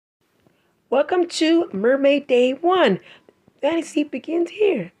Welcome to Mermaid Day 1. Fantasy begins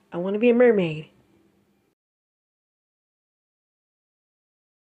here. I want to be a mermaid.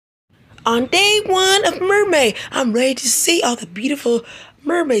 On day 1 of Mermaid, I'm ready to see all the beautiful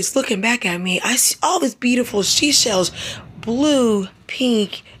mermaids looking back at me. I see all these beautiful seashells, blue,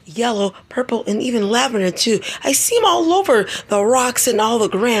 pink, yellow, purple, and even lavender too. I see them all over the rocks and all the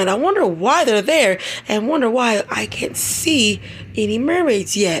ground. I wonder why they're there and wonder why I can't see any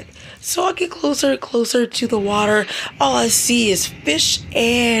mermaids yet. So I get closer and closer to the water. All I see is fish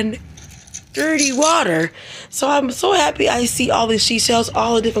and dirty water. So I'm so happy I see all these seashells,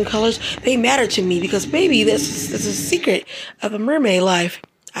 all the different colors. They matter to me because maybe this is a secret of a mermaid life.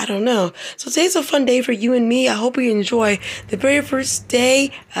 I don't know. So today's a fun day for you and me. I hope you enjoy the very first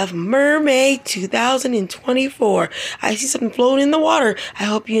day of Mermaid 2024. I see something floating in the water. I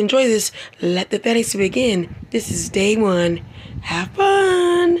hope you enjoy this. Let the fantasy begin. This is day 1. Have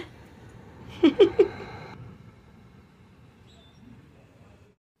fun.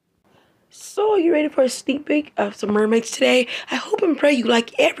 So, are you ready for a sneak peek of some mermaids today? I hope and pray you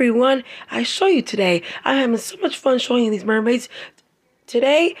like everyone I show you today. I'm having so much fun showing you these mermaids.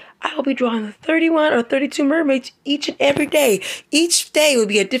 Today, I will be drawing 31 or 32 mermaids each and every day. Each day will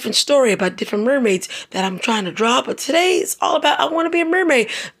be a different story about different mermaids that I'm trying to draw. But today, it's all about I want to be a mermaid,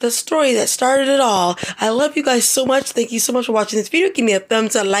 the story that started it all. I love you guys so much. Thank you so much for watching this video. Give me a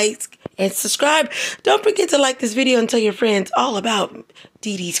thumbs up, like, and subscribe. Don't forget to like this video and tell your friends all about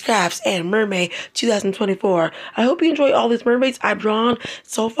Dee Dee's Crafts and Mermaid 2024. I hope you enjoy all these mermaids I've drawn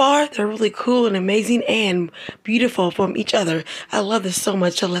so far. They're really cool and amazing and beautiful from each other. I love this so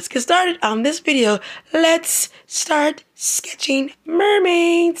much. So let's get started on this video. Let's start sketching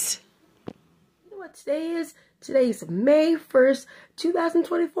mermaids. You know what today is? Today is May 1st,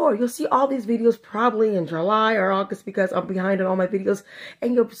 2024. You'll see all these videos probably in July or August because I'm behind on all my videos.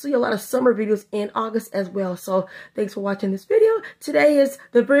 And you'll see a lot of summer videos in August as well. So thanks for watching this video. Today is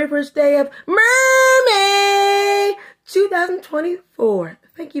the very first day of Mermaid 2024.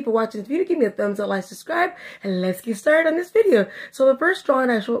 Thank you for watching this video. Give me a thumbs up, like, subscribe, and let's get started on this video. So the first drawing,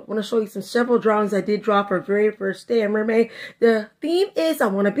 I want to show you several drawings I did draw for very first day of Mermaid. The theme is I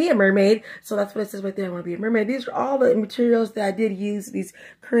want to be a mermaid. So that's what it says right there. I want to be a mermaid. These are all the materials that I did use. These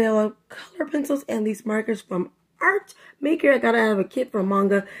Crayola color pencils and these markers from Art Maker. I got it out of a kit from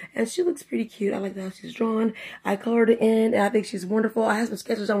manga, and she looks pretty cute. I like how she's drawn. I colored it in, and I think she's wonderful. I have some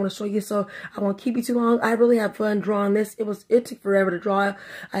sketches I want to show you, so I won't keep you too long. I really have fun drawing this. It took forever to draw.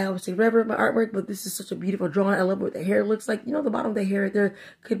 I always take forever with my artwork, but this is such a beautiful drawing. I love what the hair looks like. You know, the bottom of the hair right there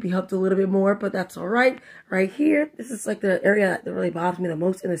could be helped a little bit more, but that's all right. Right here, this is like the area that really bothers me the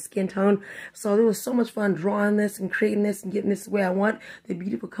most in the skin tone. So it was so much fun drawing this and creating this and getting this the way I want. The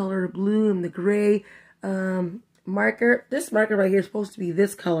beautiful color, the blue and the gray. Marker. This marker right here is supposed to be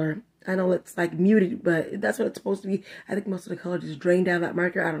this color. I know it's like muted, but that's what it's supposed to be. I think most of the color just drained out of that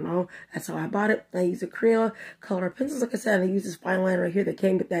marker. I don't know. That's how I bought it. I use a Crayola color pencils, like I said. I use this fine line right here that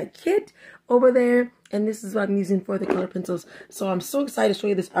came with that kit over there. And this is what I'm using for the color pencils. So I'm so excited to show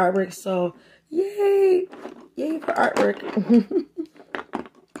you this artwork. So yay! Yay for artwork.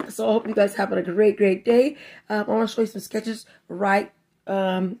 So I hope you guys having a great day. I want to show you some sketches right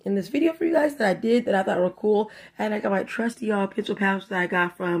in this video for you guys that I did that I thought were cool. And I got my trusty pencil pouch that I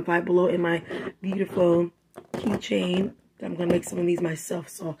got from Five Below in my beautiful keychain. I'm gonna make some of these myself.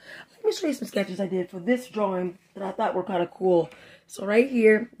 So let me show you some sketches I did for this drawing that I thought were kind of cool. So right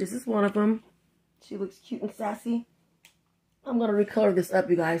here, this is one of them. She looks cute and sassy. I'm gonna recolor this up,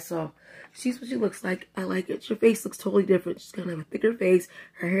 you guys. So she's what she looks like. I like it. Her face looks totally different. She's gonna have a thicker face.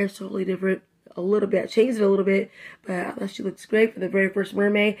 Her hair is totally different. A little bit, I changed it a little bit, but I thought she looks great for the very first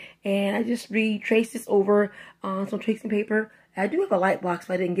mermaid. And I just retraced this over on some tracing paper. I do have a light box,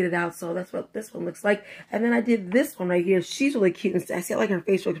 but I didn't get it out, so that's what this one looks like. And then I did this one right here. She's really cute and sassy. I like her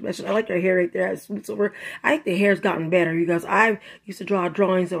facial expression. I like her hair right there. It smooths over. I think the hair's gotten better, you guys. I used to draw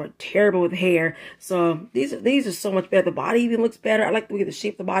drawings that were terrible with hair, so these are so much better. The body even looks better. I like the way the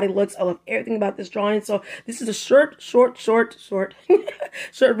shape of the body looks. I love everything about this drawing. So this is a short short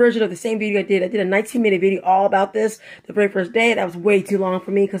version of the same video I did. I did a 19-minute video all about this the very first day. That was way too long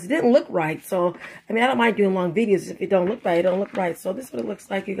for me because it didn't look right. So I mean, I don't mind doing long videos if it don't look right. It don't look right. So this is what it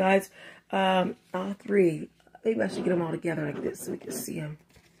looks like, you guys. All three. Maybe I should get them all together like this so we can see them.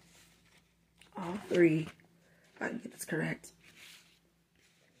 All three. If I can get this correct.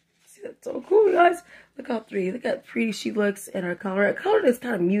 See, that's so cool, you guys. Look how look how pretty she looks and her color. Her color is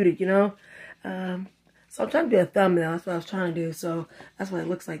kind of muted, you know. So I'm trying to do a thumbnail. That's what I was trying to do. So that's why it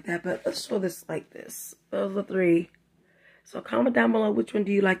looks like that. But let's show this like this. Those are three. So comment down below, which one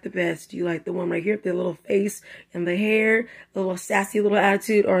do you like the best? Do you like the one right here with the little face and the hair, the little sassy little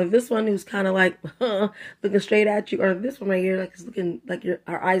attitude, or this one who's kind of like looking straight at you, or this one right here like it's looking like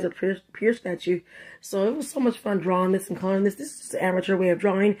our eyes are pierced at you? So it was so much fun drawing this and coloring this. This is just an amateur way of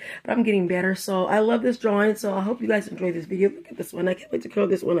drawing, but I'm getting better. So I love this drawing. So I hope you guys enjoyed this video. Look at this one. I can't wait to color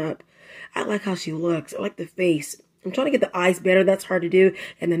this one up. I like how she looks. I like the face. I'm trying to get the eyes better. That's hard to do.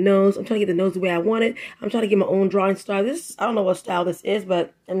 And the nose. I'm trying to get the nose the way I want it. I'm trying to get my own drawing style. This, I don't know what style this is,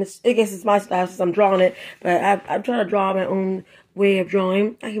 but I guess it's my style since I'm drawing it. But I'm trying to draw my own way of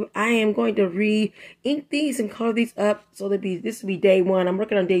drawing. I am going to re-ink these and color these up. So this will be day 1. I'm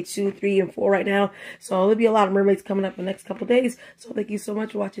working on day 2, 3, and 4 right now. So there'll be a lot of mermaids coming up in the next couple days. So thank you so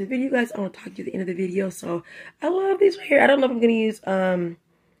much for watching the video, guys. I want to talk to you at the end of the video. So I love these right here. I don't know if I'm going to use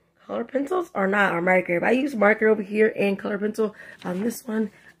color pencils or not, or marker. But I use marker over here and color pencil on this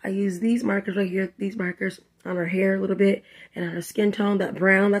one. I use these markers right here, these markers on her hair a little bit, and on her skin tone, that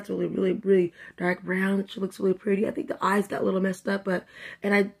brown, that's really dark brown. She looks really pretty. I think the eyes got a little messed up,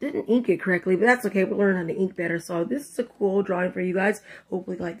 and I didn't ink it correctly, but that's okay. We'll learn how to ink better. So this is a cool drawing for you guys.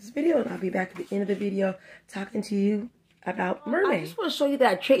 Hopefully you like this video, and I'll be back at the end of the video talking to you about mermaid. I just want to show you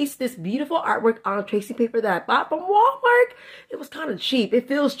that I traced this beautiful artwork on tracing paper that I bought from Walmart. It was kind of cheap. It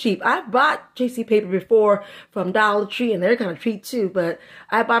feels cheap. I bought tracing paper before from Dollar Tree, and they're kind of cheap too, but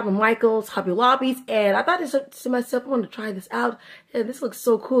I bought them from Michael's, Hobby Lobbies, and I thought to myself, I want to try this out. And this looks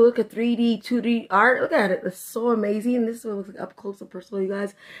so cool. Look at 3D, 2D art. Look at it. It's so amazing. This is what it looks like up close and personal, you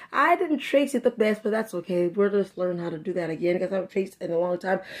guys. I didn't trace it the best, but that's okay. We're just learning how to do that again because I haven't traced it in a long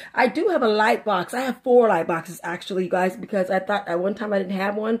time. I do have a light box. I have 4 light boxes, actually, you guys, because I thought at one time I didn't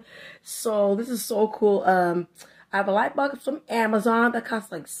have one. So this is so cool. I have a light box from Amazon that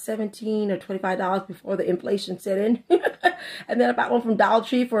cost like $17 or $25 before the inflation set in. And then I bought one from Dollar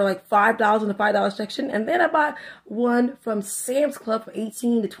Tree for like $5 in the $5 section. And then I bought one from Sam's Club for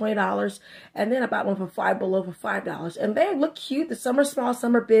 $18 to $20. And then I bought one from Five Below for $5. And they look cute. Some are small,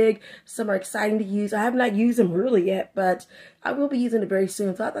 some are big, some are exciting to use. I have not used them really yet, but I will be using it very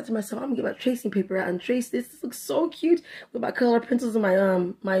soon. So I thought to myself, I'm gonna get my tracing paper out and trace this. This looks so cute with my color pencils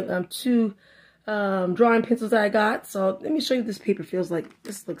and my 2 drawing pencils that I got. So let me show you what this paper feels like.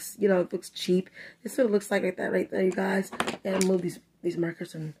 This looks, you know, it looks cheap. This is what it looks like that right there, you guys. And move these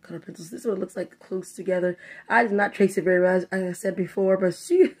markers and color pencils. This is what it looks like close together. I did not trace it very well, as I said before, but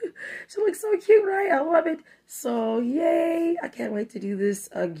she looks so cute, right? I love it. So yay! I can't wait to do this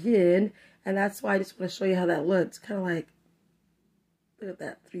again. And that's why I just want to show you how that looks. Kind of like, look at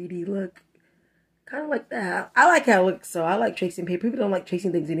that 3D look. Kind of like that. I like how it looks, so I like tracing paper. People don't like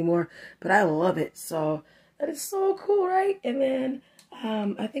tracing things anymore, but I love it. So that is so cool, right? And then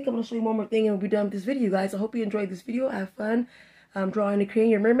I think I'm going to show you one more thing and we'll be done with this video, guys. I hope you enjoyed this video. Have fun drawing and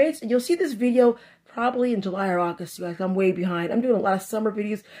creating your mermaids. And you'll see this video probably in July or August, you guys. I'm way behind. I'm doing a lot of summer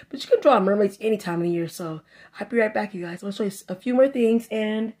videos, but you can draw mermaids any time of the year. So I'll be right back, you guys. I'm going to show you a few more things,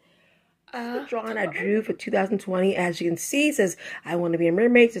 and the drawing I drew for 2020, as you can see, it says I want to be a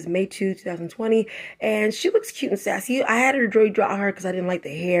mermaid. It says May 2, 2020, and she looks cute and sassy. I had her draw her because I didn't like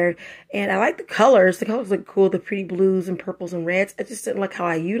the hair, and I like the colors. The colors look cool, the pretty blues and purples and reds. I just didn't like how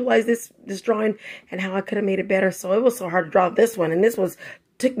I utilized this drawing and how I could have made it better. So it was so hard to draw this one, and this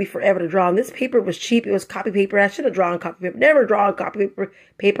took me forever to draw. And this paper was cheap. It was copy paper. I should have drawn copy paper. Never draw copy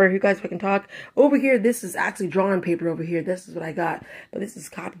paper. You guys, if I can talk. Over here, this is actually drawing paper over here. This is what I got. But this is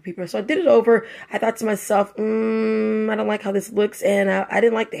copy paper. So I did it over. I thought to myself, I don't like how this looks. And I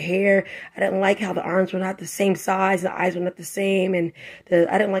didn't like the hair. I didn't like how the arms were not the same size. The eyes were not the same. And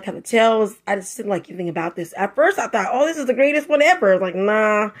I didn't like how the tail was. I just didn't like anything about this. At first, I thought, oh, this is the greatest one ever. I was like,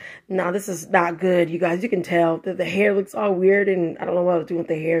 nah, this is not good. You guys, you can tell that the hair looks all weird. And I don't know what I was doing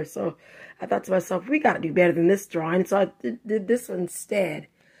with the hair. So I thought to myself, we got to do better than this drawing. So I did this one instead.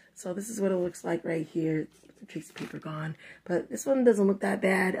 So this is what it looks like right here. The tracing paper gone. But this one doesn't look that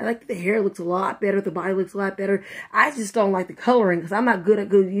bad. I like the hair looks a lot better. The body looks a lot better. I just don't like the coloring because I'm not good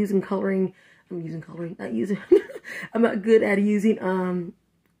at using coloring. I'm not good at using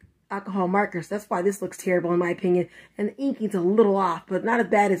alcohol markers. That's why this looks terrible in my opinion. And the inking's a little off, but not as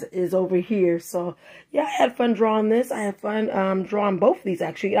bad as it is over here. So yeah, I had fun drawing this. I had fun drawing both of these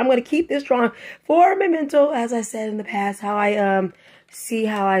actually. I'm going to keep this drawing for memento, as I said in the past, how I see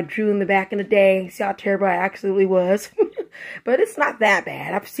how I drew in the back in the day. See how terrible I actually was. But it's not that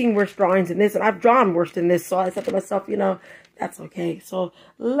bad. I've seen worse drawings than this, and I've drawn worse than this. So I said to myself, you know, that's okay. So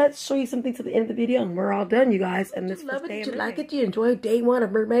let's show you something to the end of the video, and we're all done, you guys. And this was day. Did you like it? Did you enjoy day 1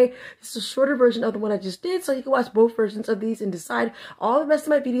 of MerMay? It's a shorter version of the one I just did, so you can watch both versions of these and decide. All the rest of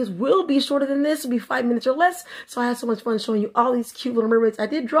my videos will be shorter than this. It'll be 5 minutes or less. So I had so much fun showing you all these cute little mermaids I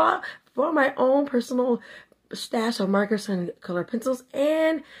did draw for my own personal stash of markers and color pencils,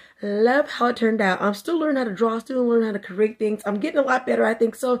 and love how it turned out. I'm still learning how to draw, still learning how to correct things. I'm getting a lot better, I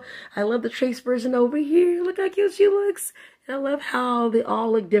think so. I love the trace version over here. Look how cute she looks. And I love how they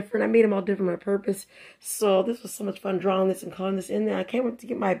all look different. I made them all different on purpose. So this was so much fun drawing this and coloring this in there. I can't wait to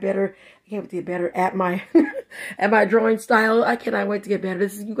get better at my at my drawing style. I cannot wait to get better.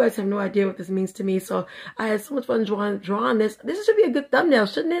 You guys have no idea what this means to me. So I had so much fun drawing this. This should be a good thumbnail,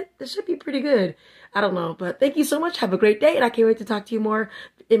 shouldn't it? This should be pretty good. I don't know, but thank you so much. Have a great day, and I can't wait to talk to you more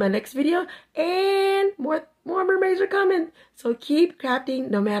in my next video. And more mermaids are coming. So keep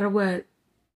crafting no matter what.